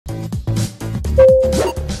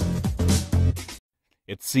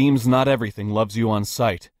It seems not everything loves you on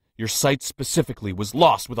sight. Your sight specifically was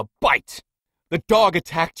lost with a bite. The dog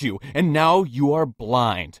attacked you, and now you are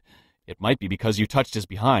blind. It might be because you touched his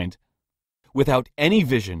behind. Without any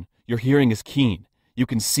vision, your hearing is keen. You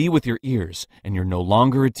can see with your ears, and you're no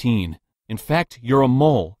longer a teen. In fact, you're a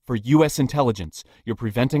mole for U.S. intelligence. You're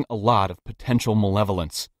preventing a lot of potential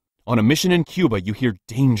malevolence. On a mission in Cuba, you hear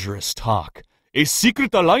dangerous talk. A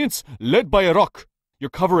secret alliance led by Iraq. Your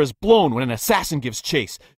cover is blown when an assassin gives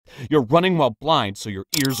chase. You're running while blind, so your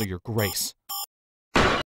ears are your grace.